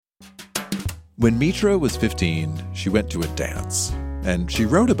When Mitra was 15, she went to a dance, and she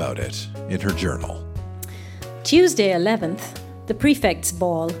wrote about it in her journal. Tuesday 11th, the prefect's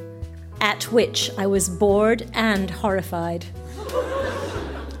ball, at which I was bored and horrified.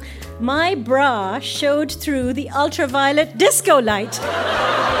 My bra showed through the ultraviolet disco light.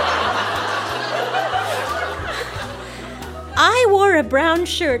 I wore a brown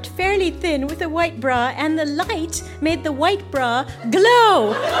shirt, fairly thin, with a white bra, and the light made the white bra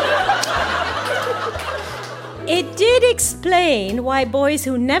glow. It did explain why boys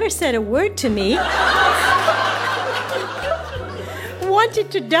who never said a word to me wanted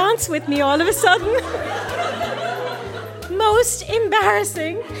to dance with me all of a sudden. Most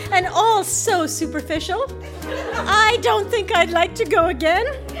embarrassing and all so superficial. I don't think I'd like to go again.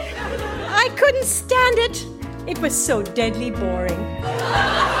 I couldn't stand it. It was so deadly boring.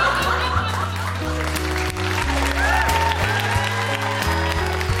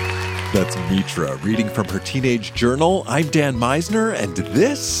 That's Mitra reading from her teenage journal. I'm Dan Meisner, and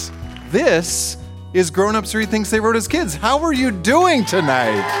this is Grown Ups Read Things They Wrote as Kids. How are you doing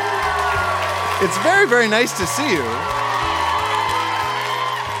tonight? It's very, very nice to see you.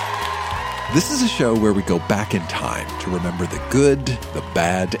 This is a show where we go back in time to remember the good, the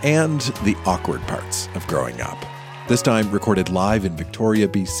bad, and the awkward parts of growing up. This time recorded live in Victoria,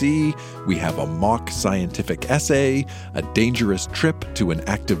 BC, we have a mock scientific essay, a dangerous trip to an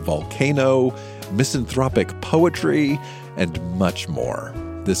active volcano, misanthropic poetry, and much more.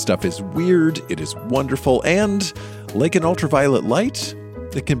 This stuff is weird, it is wonderful, and like an ultraviolet light,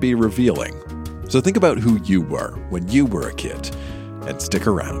 it can be revealing. So think about who you were when you were a kid, and stick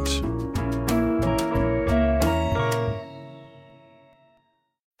around.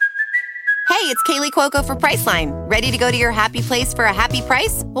 Hey, it's Kaylee Cuoco for Priceline. Ready to go to your happy place for a happy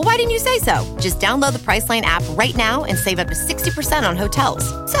price? Well, why didn't you say so? Just download the Priceline app right now and save up to 60% on hotels.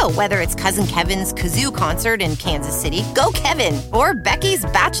 So whether it's Cousin Kevin's Kazoo Concert in Kansas City, go Kevin, or Becky's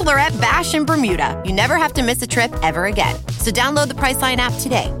Bachelorette Bash in Bermuda, you never have to miss a trip ever again. So download the Priceline app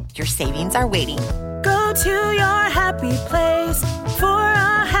today. Your savings are waiting. Go to your happy place for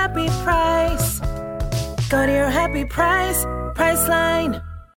a happy price. Go to your happy price, Priceline.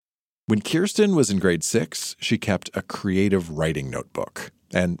 When Kirsten was in grade 6, she kept a creative writing notebook.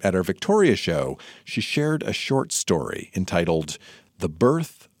 And at our Victoria show, she shared a short story entitled The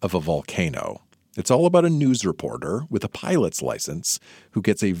Birth of a Volcano. It's all about a news reporter with a pilot's license who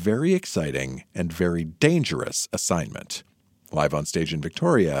gets a very exciting and very dangerous assignment. Live on stage in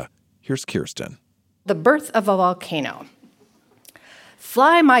Victoria, here's Kirsten. The birth of a volcano.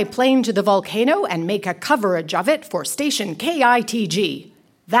 Fly my plane to the volcano and make a coverage of it for station KITG.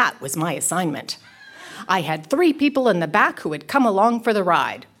 That was my assignment. I had 3 people in the back who had come along for the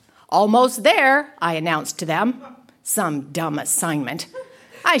ride. Almost there, I announced to them. Some dumb assignment.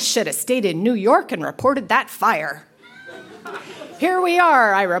 I should have stayed in New York and reported that fire. Here we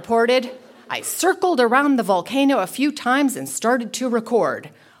are, I reported. I circled around the volcano a few times and started to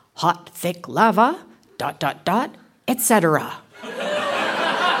record. Hot, thick lava, ... etc.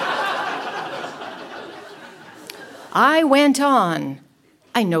 I went on.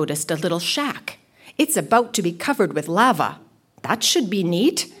 I noticed a little shack. It's about to be covered with lava. That should be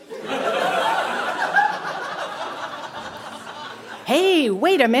neat. Hey,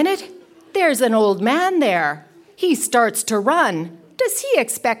 wait a minute. There's an old man there. He starts to run. Does he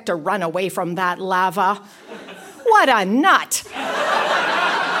expect to run away from that lava? What a nut!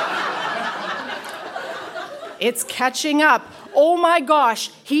 It's catching up. Oh my gosh,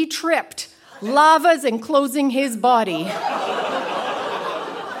 he tripped. Lava's enclosing his body.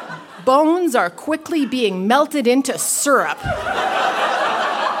 Bones are quickly being melted into syrup.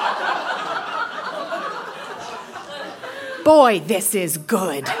 Boy, this is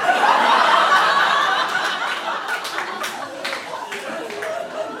good.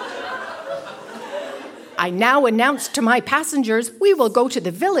 I now announce to my passengers we will go to the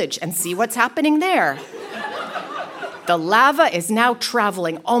village and see what's happening there. The lava is now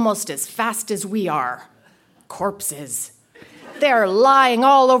traveling almost as fast as we are. Corpses. They're lying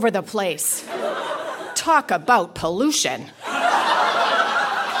all over the place. Talk about pollution.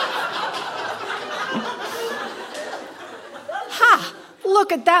 Ha!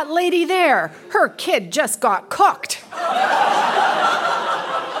 Look at that lady there. Her kid just got cooked.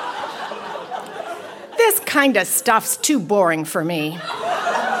 This kind of stuff's too boring for me.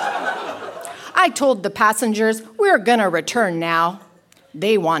 I told the passengers we're gonna return now.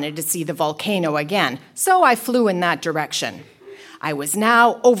 They wanted to see the volcano again, so I flew in that direction. I was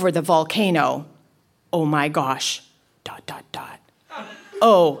now over the volcano. Oh my gosh, ...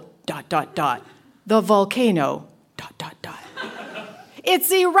 Oh, ... The volcano, ...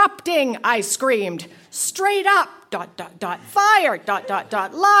 It's erupting, I screamed. Straight up, ... fire, ...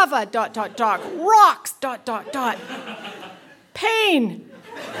 lava, ... rocks, ... pain.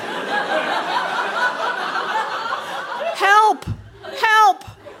 Help! Help!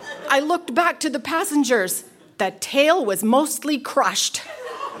 I looked back to the passengers. The tail was mostly crushed.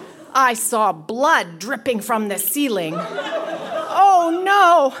 I saw blood dripping from the ceiling. Oh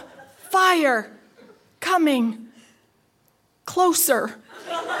no! Fire! Coming! Closer!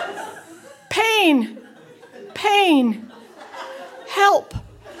 Pain! Pain! Help!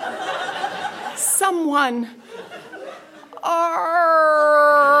 Someone! Arrgh!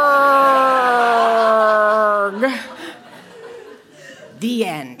 The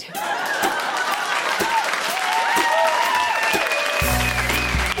end.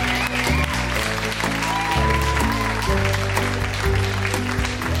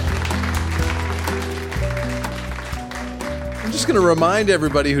 I'm just going to remind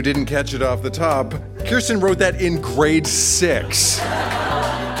everybody who didn't catch it off the top, Kirsten wrote that in grade 6.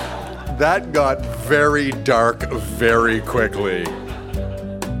 That got very dark very quickly.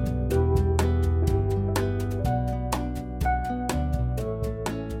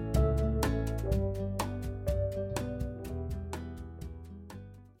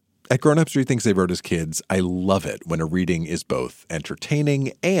 At Grown Ups Read Things They Wrote as Kids, I love it when a reading is both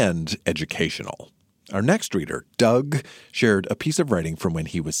entertaining and educational. Our next reader, Doug, shared a piece of writing from when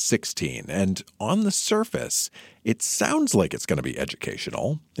he was 16, and on the surface, it sounds like it's going to be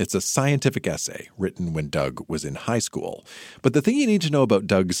educational. It's a scientific essay written when Doug was in high school. But the thing you need to know about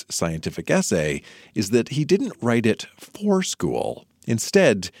Doug's scientific essay is that he didn't write it for school.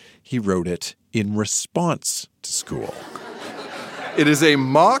 Instead, he wrote it in response to school. It is a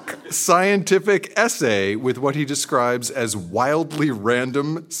mock scientific essay with what he describes as wildly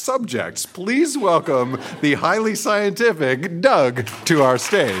random subjects. Please welcome the highly scientific Doug to our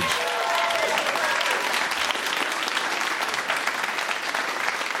stage.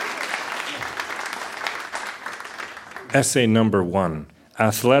 Essay number 1.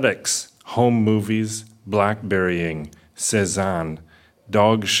 Athletics, home movies, blackberrying, Cézanne,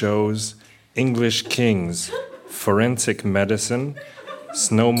 dog shows, English kings, forensic medicine,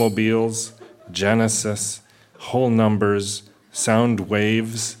 snowmobiles, Genesis, whole numbers, sound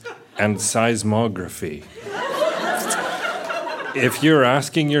waves, and seismography. If you're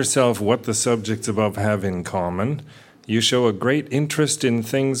asking yourself what the subjects above have in common, you show a great interest in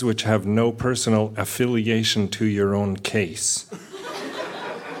things which have no personal affiliation to your own case.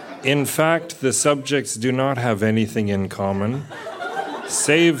 In fact, the subjects do not have anything in common,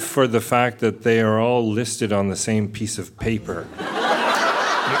 save for the fact that they are all listed on the same piece of paper.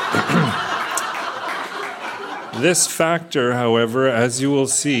 This factor, however, as you will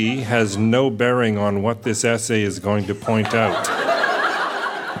see, has no bearing on what this essay is going to point out.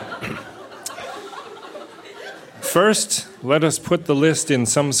 First, let us put the list in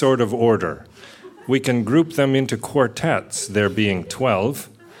some sort of order. We can group them into quartets, there being 12.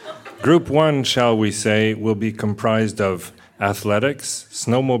 Group 1, shall we say, will be comprised of athletics,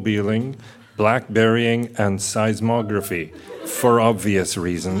 snowmobiling, blackberrying, and seismography, for obvious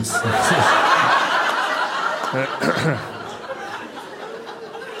reasons.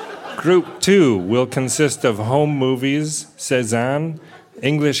 Group 2 will consist of home movies, Cézanne,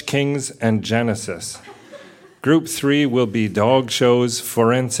 English kings, and Genesis. Group 3 will be dog shows,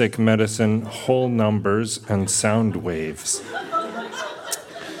 forensic medicine, whole numbers, and sound waves.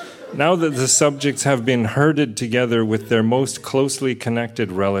 Now that the subjects have been herded together with their most closely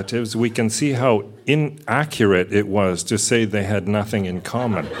connected relatives, we can see how inaccurate it was to say they had nothing in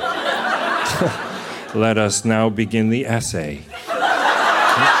common. Let us now begin the essay.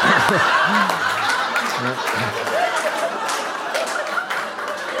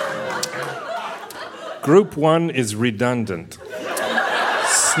 Group 1 is redundant.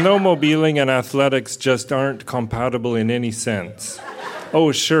 Snowmobiling and athletics just aren't compatible in any sense.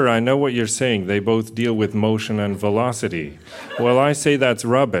 Oh, sure, I know what you're saying. They both deal with motion and velocity. Well, I say that's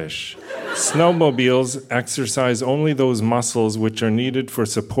rubbish. Snowmobiles exercise only those muscles which are needed for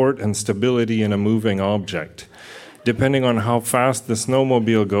support and stability in a moving object. Depending on how fast the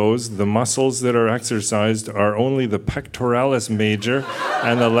snowmobile goes, the muscles that are exercised are only the pectoralis major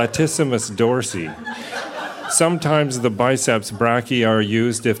and the latissimus dorsi. Sometimes the biceps brachii are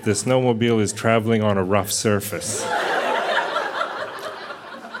used if the snowmobile is traveling on a rough surface.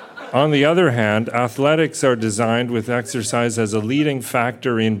 On the other hand, athletics are designed with exercise as a leading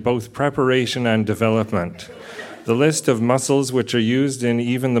factor in both preparation and development. The list of muscles which are used in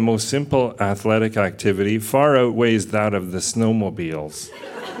even the most simple athletic activity far outweighs that of the snowmobiles.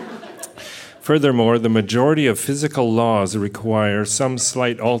 Furthermore, the majority of physical laws require some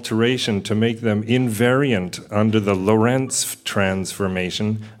slight alteration to make them invariant under the Lorentz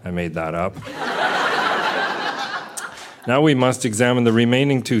transformation. I made that up. Now we must examine the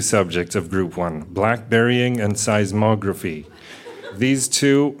remaining two subjects of Group 1, blackberrying and seismography. These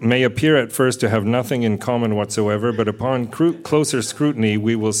two may appear at first to have nothing in common whatsoever, but upon closer scrutiny,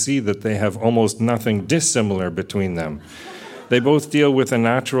 we will see that they have almost nothing dissimilar between them. They both deal with a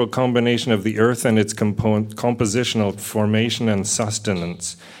natural combination of the earth and its compositional formation and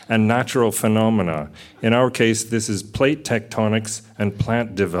sustenance, and natural phenomena. In our case, this is plate tectonics and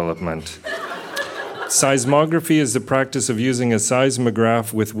plant development. Seismography is the practice of using a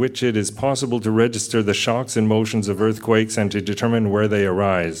seismograph with which it is possible to register the shocks and motions of earthquakes and to determine where they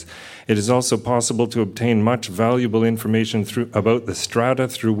arise. It is also possible to obtain much valuable information about the strata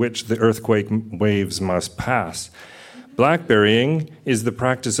through which the earthquake waves must pass. Blackberrying is the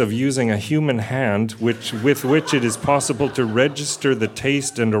practice of using a human hand with which it is possible to register the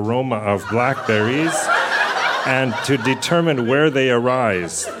taste and aroma of blackberries and to determine where they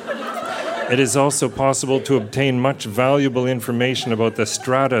arise. It is also possible to obtain much valuable information about the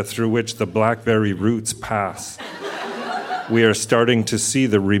strata through which the blackberry roots pass. We are starting to see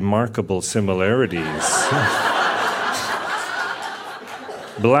the remarkable similarities.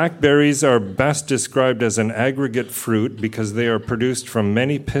 Blackberries are best described as an aggregate fruit because they are produced from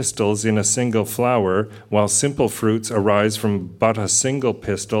many pistils in a single flower, while simple fruits arise from but a single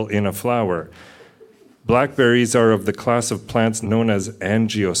pistil in a flower. Blackberries are of the class of plants known as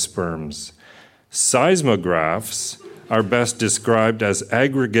angiosperms. Seismographs are best described as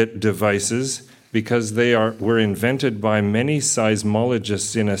aggregate devices because they were invented by many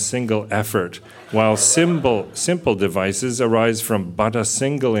seismologists in a single effort, while simple devices arise from but a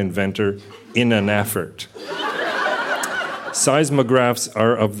single inventor in an effort. Seismographs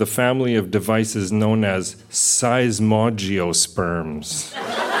are of the family of devices known as seismogiosperms.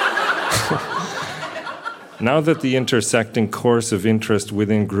 Now that the intersecting course of interest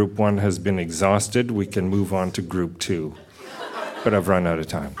within Group 1 has been exhausted, we can move on to Group 2. But I've run out of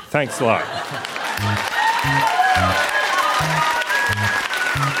time. Thanks a lot.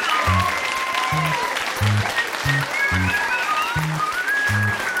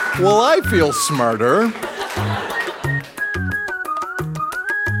 Well, I feel smarter.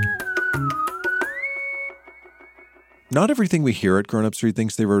 Not everything we hear at Grown Ups Read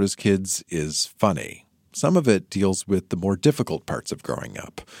Things They Wrote as Kids is funny. Some of it deals with the more difficult parts of growing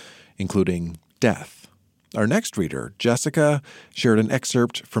up, including death. Our next reader, Jessica, shared an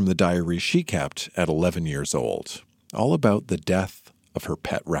excerpt from the diary she kept at 11 years old, all about the death of her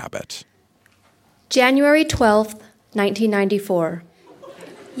pet rabbit. January 12th, 1994.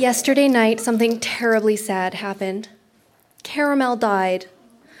 Yesterday night, something terribly sad happened. Caramel died.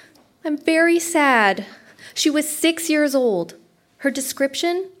 I'm very sad. She was 6 years old. Her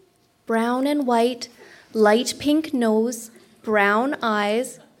description? Brown and white, light pink nose, brown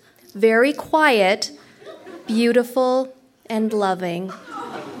eyes, very quiet, beautiful and loving.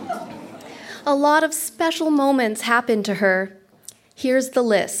 A lot of special moments happened to her. Here's the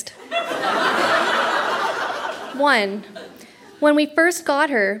list. 1. When we first got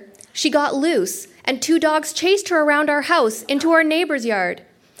her, she got loose, and 2 dogs chased her around our house into our neighbor's yard.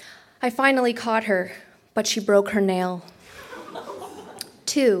 I finally caught her, but she broke her nail.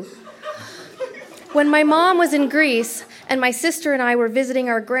 2. When my mom was in Greece and my sister and I were visiting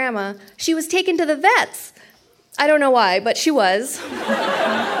our grandma, she was taken to the vets. I don't know why, but she was.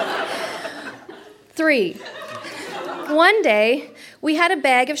 3. One day, we had a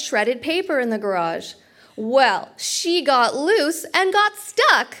bag of shredded paper in the garage. Well, she got loose and got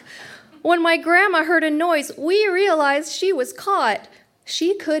stuck. When my grandma heard a noise, we realized she was caught.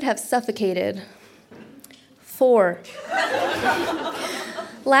 She could have suffocated. 4.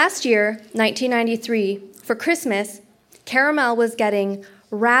 Last year, 1993, for Christmas, Caramel was getting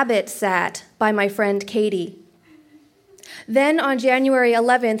rabbit sat by my friend Katie. Then on January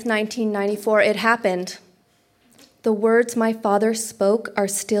 11th, 1994, it happened. The words my father spoke are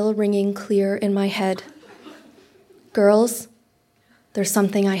still ringing clear in my head. Girls, there's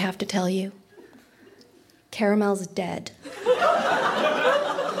something I have to tell you. Caramel's dead.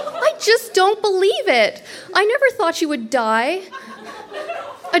 I just don't believe it. I never thought she would die.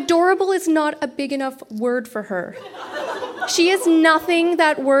 Adorable is not a big enough word for her. She is nothing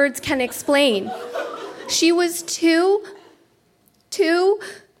that words can explain. She was too,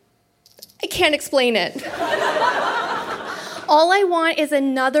 I can't explain it. All I want is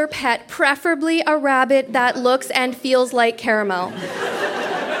another pet, preferably a rabbit that looks and feels like Caramel.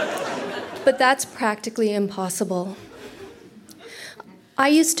 But that's practically impossible. I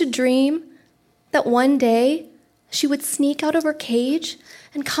used to dream that one day she would sneak out of her cage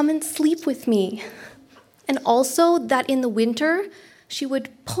and come and sleep with me. And also that in the winter, she would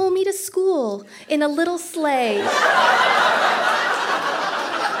pull me to school in a little sleigh.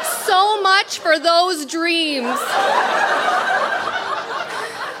 So much for those dreams.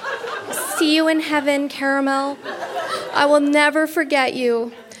 See you in heaven, Caramel. I will never forget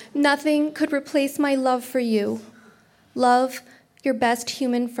you. Nothing could replace my love for you. Love, your best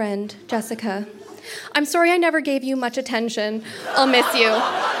human friend, Jessica. I'm sorry I never gave you much attention. I'll miss you.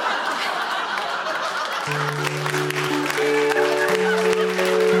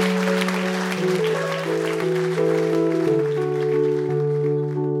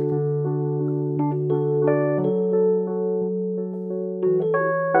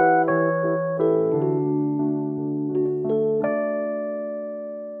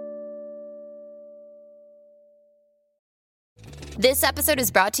 This episode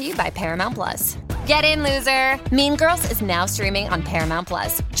is brought to you by Paramount Plus. Get in, loser! Mean Girls is now streaming on Paramount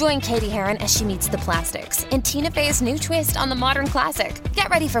Plus. Join Katie Heron as she meets the plastics in Tina Fey's new twist on the modern classic. Get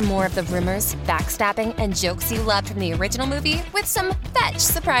ready for more of the rumors, backstabbing, and jokes you loved from the original movie with some fetch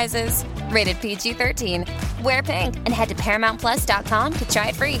surprises. Rated PG-13. Wear pink and head to ParamountPlus.com to try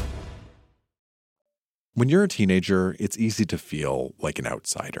it free. When you're a teenager, it's easy to feel like an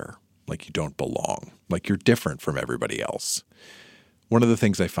outsider, like you don't belong, like you're different from everybody else. One of the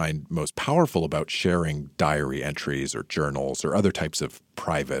things I find most powerful about sharing diary entries or journals or other types of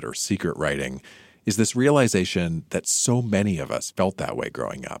private or secret writing is this realization that so many of us felt that way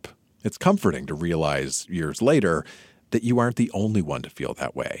growing up. It's comforting to realize years later that you aren't the only one to feel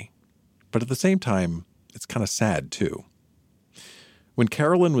that way. But at the same time, it's kind of sad too. When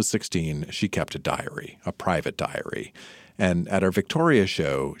Carolyn was 16, she kept a diary, a private diary. And at our Victoria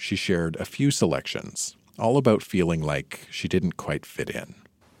show, she shared a few selections, all about feeling like she didn't quite fit in.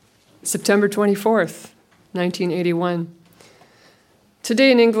 September 24th, 1981.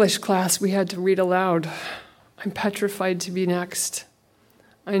 Today in English class, we had to read aloud. I'm petrified to be next.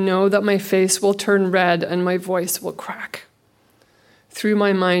 I know that my face will turn red and my voice will crack. Through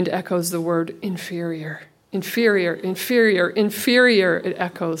my mind echoes the word inferior. Inferior, inferior, inferior, it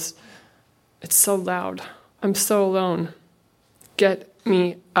echoes. It's so loud. I'm so alone. Get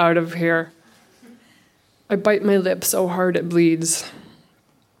me out of here. I bite my lip so hard it bleeds.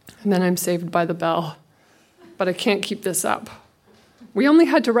 And then I'm saved by the bell. But I can't keep this up. We only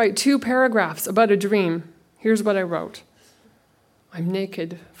had to write 2 paragraphs about a dream. Here's what I wrote. I'm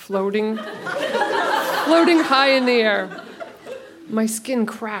naked, floating high in the air. My skin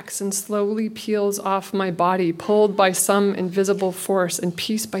cracks and slowly peels off my body, pulled by some invisible force, and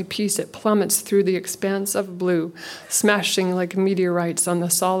piece by piece it plummets through the expanse of blue, smashing like meteorites on the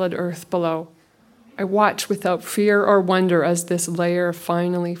solid earth below. I watch without fear or wonder as this layer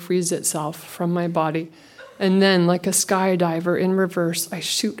finally frees itself from my body. And then, like a skydiver in reverse, I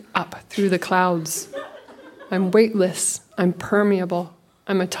shoot up through the clouds. I'm weightless. I'm permeable.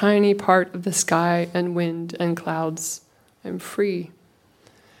 I'm a tiny part of the sky and wind and clouds. I'm free.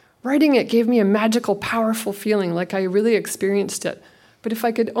 Writing it gave me a magical, powerful feeling, like I really experienced it. But if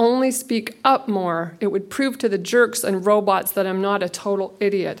I could only speak up more, it would prove to the jerks and robots that I'm not a total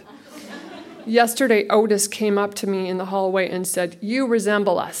idiot. Yesterday, Otis came up to me in the hallway and said, "You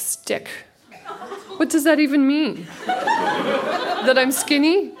resemble a stick." What does that even mean? That I'm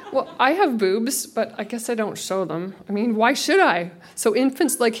skinny? Well, I have boobs, but I guess I don't show them. I mean, why should I? So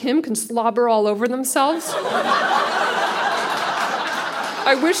infants like him can slobber all over themselves?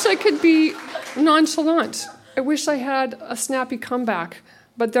 I wish I could be nonchalant. I wish I had a snappy comeback.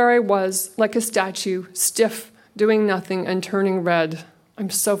 But there I was, like a statue, stiff, doing nothing, and turning red.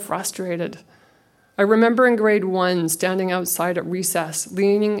 I'm so frustrated. I remember in grade 1 standing outside at recess,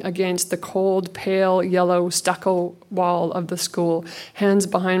 leaning against the cold, pale, yellow stucco wall of the school, hands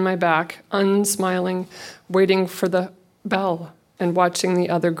behind my back, unsmiling, waiting for the bell and watching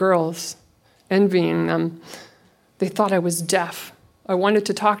the other girls, envying them. They thought I was deaf. I wanted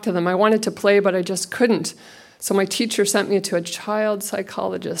to talk to them. I wanted to play, but I just couldn't. So my teacher sent me to a child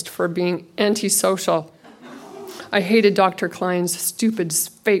psychologist for being antisocial. I hated Dr. Klein's stupid,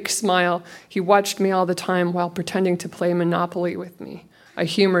 fake smile. He watched me all the time while pretending to play Monopoly with me. I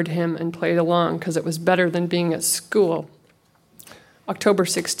humored him and played along because it was better than being at school. October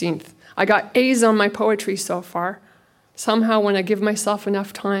 16th. I got A's on my poetry so far. Somehow, when I give myself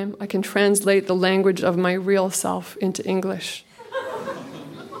enough time, I can translate the language of my real self into English.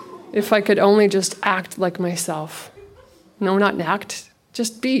 If I could only just act like myself. No, not act,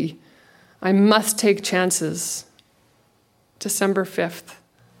 just be. I must take chances. December 5th.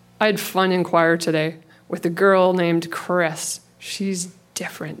 I had fun in choir today with a girl named Chris. She's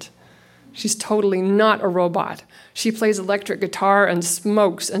different. She's totally not a robot. She plays electric guitar and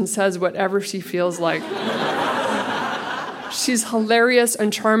smokes and says whatever she feels like. She's hilarious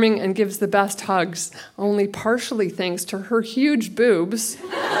and charming and gives the best hugs, only partially thanks to her huge boobs.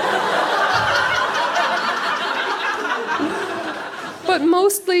 But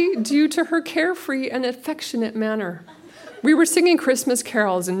mostly due to her carefree and affectionate manner. We were singing Christmas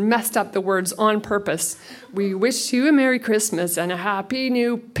carols and messed up the words on purpose. We wish you a Merry Christmas and a Happy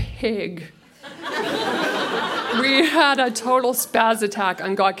New Pig. We had a total spaz attack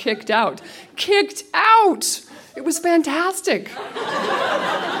and got kicked out. Kicked out! It was fantastic.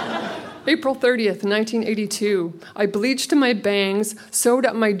 April 30th, 1982. I bleached my bangs, sewed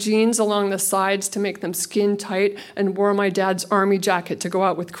up my jeans along the sides to make them skin tight, and wore my dad's army jacket to go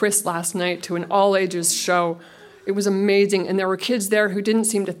out with Chris last night to an all-ages show. It was amazing, and there were kids there who didn't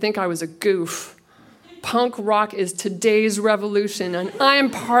seem to think I was a goof. Punk rock is today's revolution, and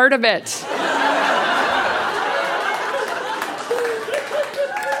I'm part of it.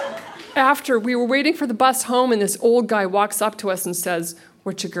 After, we were waiting for the bus home, and this old guy walks up to us and says,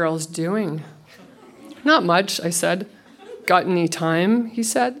 "What you girls doing?" "Not much," I said. "Got any time?" he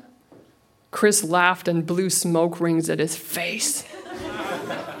said. Chris laughed and blew smoke rings at his face.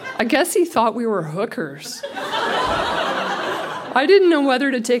 I guess he thought we were hookers. I didn't know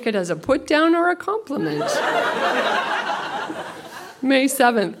whether to take it as a put-down or a compliment. May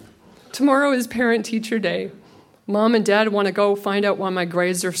 7th. Tomorrow is Parent-Teacher Day. Mom and Dad want to go find out why my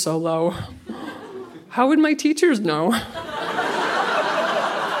grades are so low. How would my teachers know?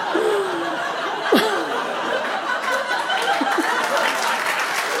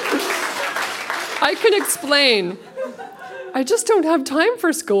 I can explain. I just don't have time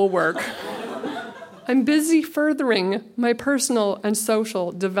for schoolwork. I'm busy furthering my personal and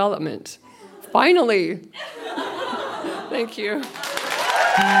social development. Finally. Thank you.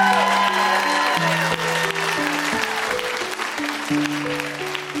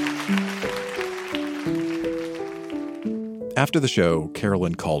 After the show,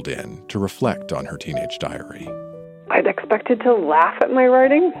 Carolyn called in to reflect on her teenage diary. I'd expected to laugh at my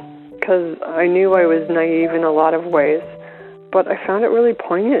writing because I knew I was naive in a lot of ways, but I found it really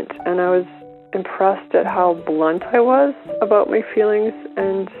poignant, and I was impressed at how blunt I was about my feelings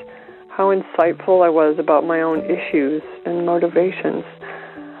and how insightful I was about my own issues and motivations.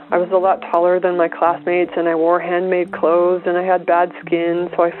 I was a lot taller than my classmates, and I wore handmade clothes, and I had bad skin,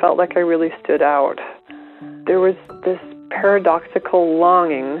 so I felt like I really stood out. There was this paradoxical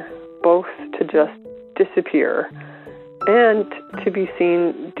longing both to just disappear and to be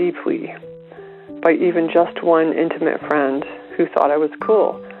seen deeply by even just one intimate friend who thought I was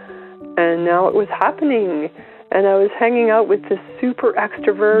cool. And now it was happening, and I was hanging out with this super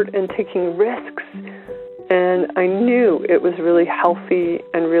extrovert and taking risks, and I knew it was really healthy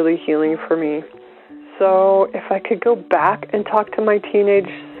and really healing for me. So if I could go back and talk to my teenage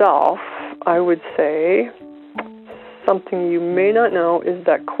self, I would say something you may not know is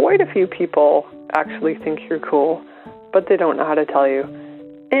that quite a few people actually think you're cool, but they don't know how to tell you.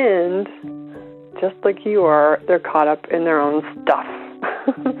 And just like you are, they're caught up in their own stuff.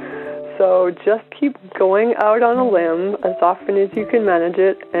 So just keep going out on a limb as often as you can manage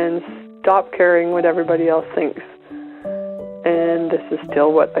it and stop caring what everybody else thinks. And this is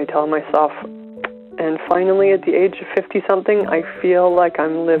still what I tell myself. And finally, at the age of 50-something, I feel like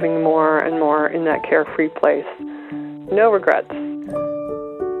I'm living more and more in that carefree place. No regrets.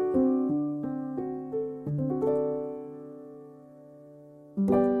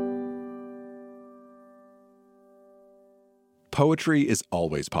 Poetry is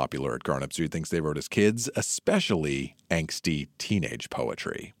always popular at grown-ups who things they wrote as kids, especially angsty teenage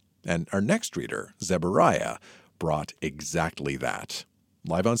poetry. And our next reader, Zebariah, brought exactly that.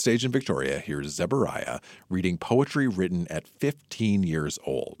 Live on stage in Victoria, here's Zebariah reading poetry written at 15 years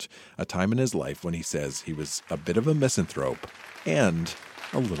old, a time in his life when he says he was a bit of a misanthrope and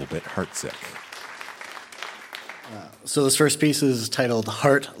a little bit heartsick. So this first piece is titled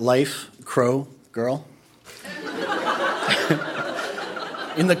Heart, Life, Crow, Girl.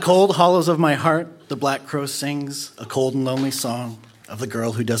 In the cold hollows of my heart, the black crow sings a cold and lonely song of the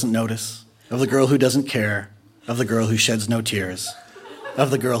girl who doesn't notice, of the girl who doesn't care, of the girl who sheds no tears,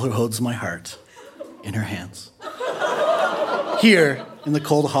 of the girl who holds my heart in her hands. Here, in the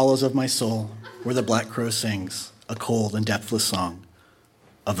cold hollows of my soul, where the black crow sings a cold and depthless song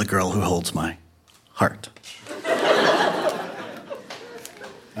of the girl who holds my heart.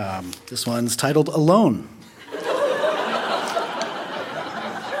 This one's titled Alone.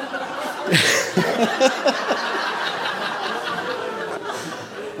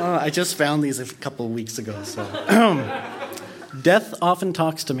 I just found these a couple of weeks ago. So, Death often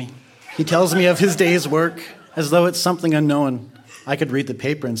talks to me. He tells me of his day's work as though it's something unknown. I could read the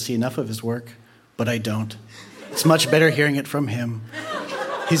paper and see enough of his work, but I don't. It's much better hearing it from him.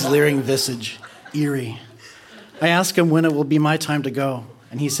 His leering visage, eerie. I ask him when it will be my time to go,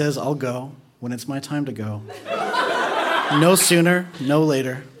 and he says I'll go when it's my time to go. No sooner, no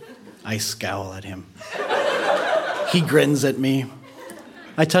later. I scowl at him. He grins at me.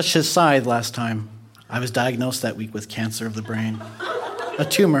 I touched his side last time. I was diagnosed that week with cancer of the brain. A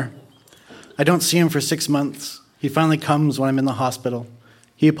tumor. I don't see him for 6 months. He finally comes when I'm in the hospital.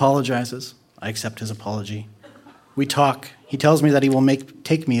 He apologizes. I accept his apology. We talk. He tells me that he will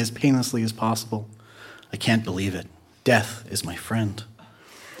take me as painlessly as possible. I can't believe it. Death is my friend.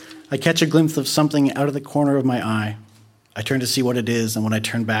 I catch a glimpse of something out of the corner of my eye. I turn to see what it is, and when I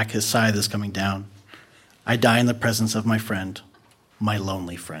turn back, his scythe is coming down. I die in the presence of my friend, my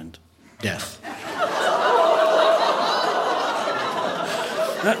lonely friend, death.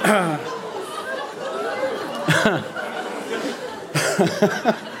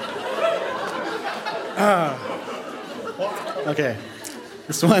 Okay,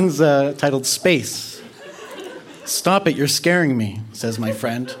 this one's titled Space. Stop it, you're scaring me, says my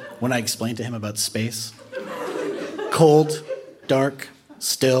friend when I explain to him about space. Cold, dark,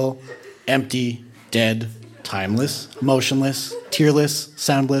 still, empty, dead, timeless, motionless, tearless,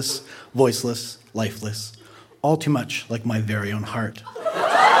 soundless, voiceless, lifeless. All too much like my very own heart.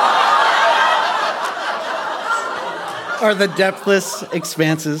 Are the depthless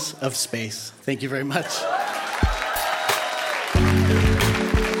expanses of space. Thank you very much.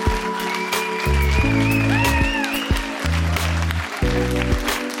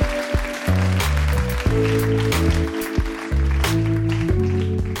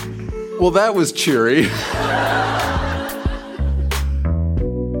 Well, that was cheery.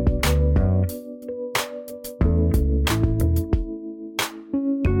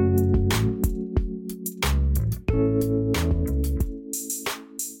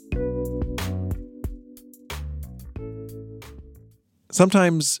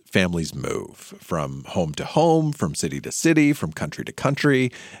 Sometimes families move from home to home, from city to city, from country to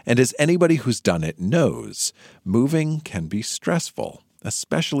country, and as anybody who's done it knows, moving can be stressful,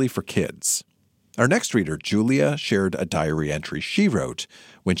 especially for kids. Our next reader, Julia, shared a diary entry she wrote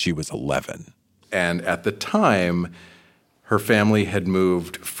when she was 11. And at the time, her family had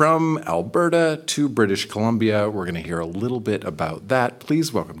moved from Alberta to British Columbia. We're going to hear a little bit about that.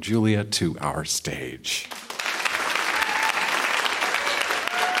 Please welcome Julia to our stage.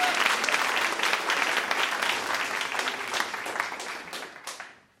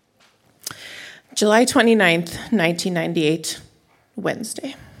 July 29th, 1998,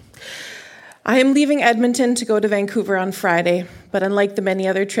 Wednesday. I am leaving Edmonton to go to Vancouver on Friday, but unlike the many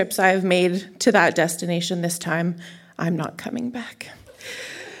other trips I have made to that destination this time, I'm not coming back.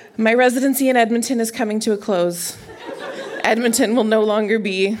 My residency in Edmonton is coming to a close. Edmonton will no longer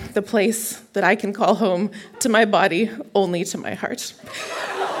be the place that I can call home to my body, only to my heart.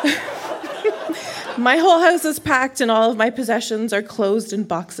 My whole house is packed and all of my possessions are closed in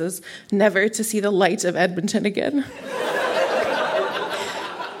boxes, never to see the light of Edmonton again.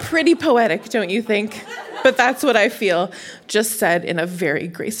 Pretty poetic, don't you think? But that's what I feel, just said in a very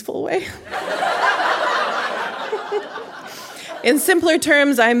graceful way. In simpler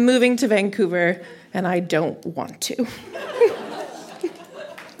terms, I'm moving to Vancouver, and I don't want to.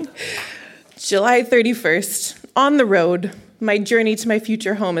 July 31st, on the road, my journey to my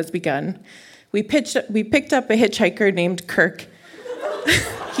future home has begun. We picked up a hitchhiker named Kirk.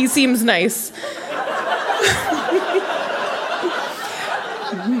 He seems nice.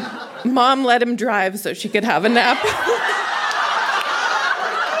 Mom let him drive so she could have a nap.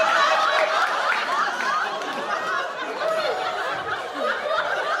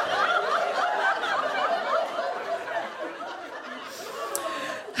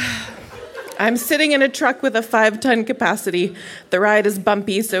 I'm sitting in a truck with a 5-ton capacity. The ride is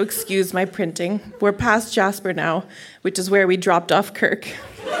bumpy, so excuse my printing. We're past Jasper now, which is where we dropped off Kirk.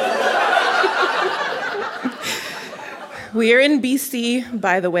 We are in BC,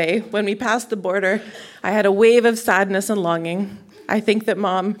 by the way. When we passed the border, I had a wave of sadness and longing. I think that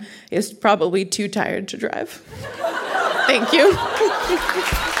Mom is probably too tired to drive. Thank you.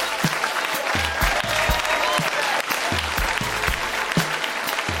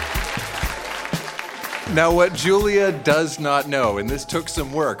 Now, what Julia does not know, and this took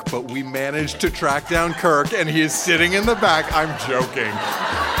some work, but we managed to track down Kirk, and he is sitting in the back. I'm joking.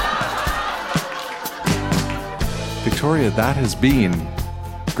 Victoria, that has been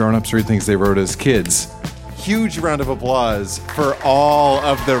Grown-Ups Read Things They Wrote as Kids. Huge round of applause for all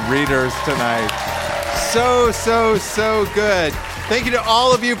of the readers tonight. So good. Thank you to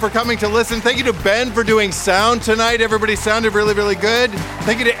all of you for coming to listen. Thank you to Ben for doing sound tonight. Everybody sounded really, really good.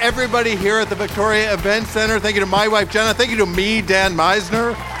 Thank you to everybody here at the Victoria Event Center. Thank you to my wife, Jenna. Thank you to me, Dan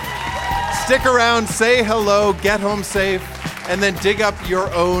Meisner. Stick around, say hello, get home safe, and then dig up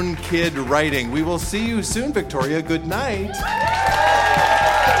your own kid writing. We will see you soon, Victoria. Good night.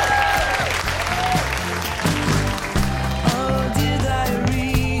 Oh, dear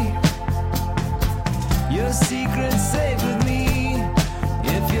diary, your secret's safe with me.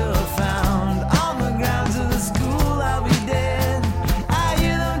 If you're found on the grounds of the school, I'll be dead. I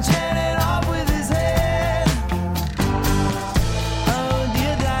hear them chanting off with his head. Oh,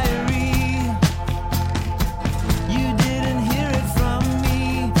 dear diary, you didn't hear it from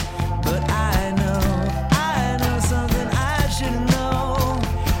me, but I know something I should know,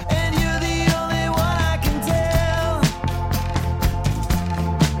 and you're the only one I can tell.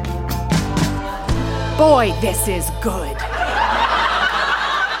 Boy, this is good.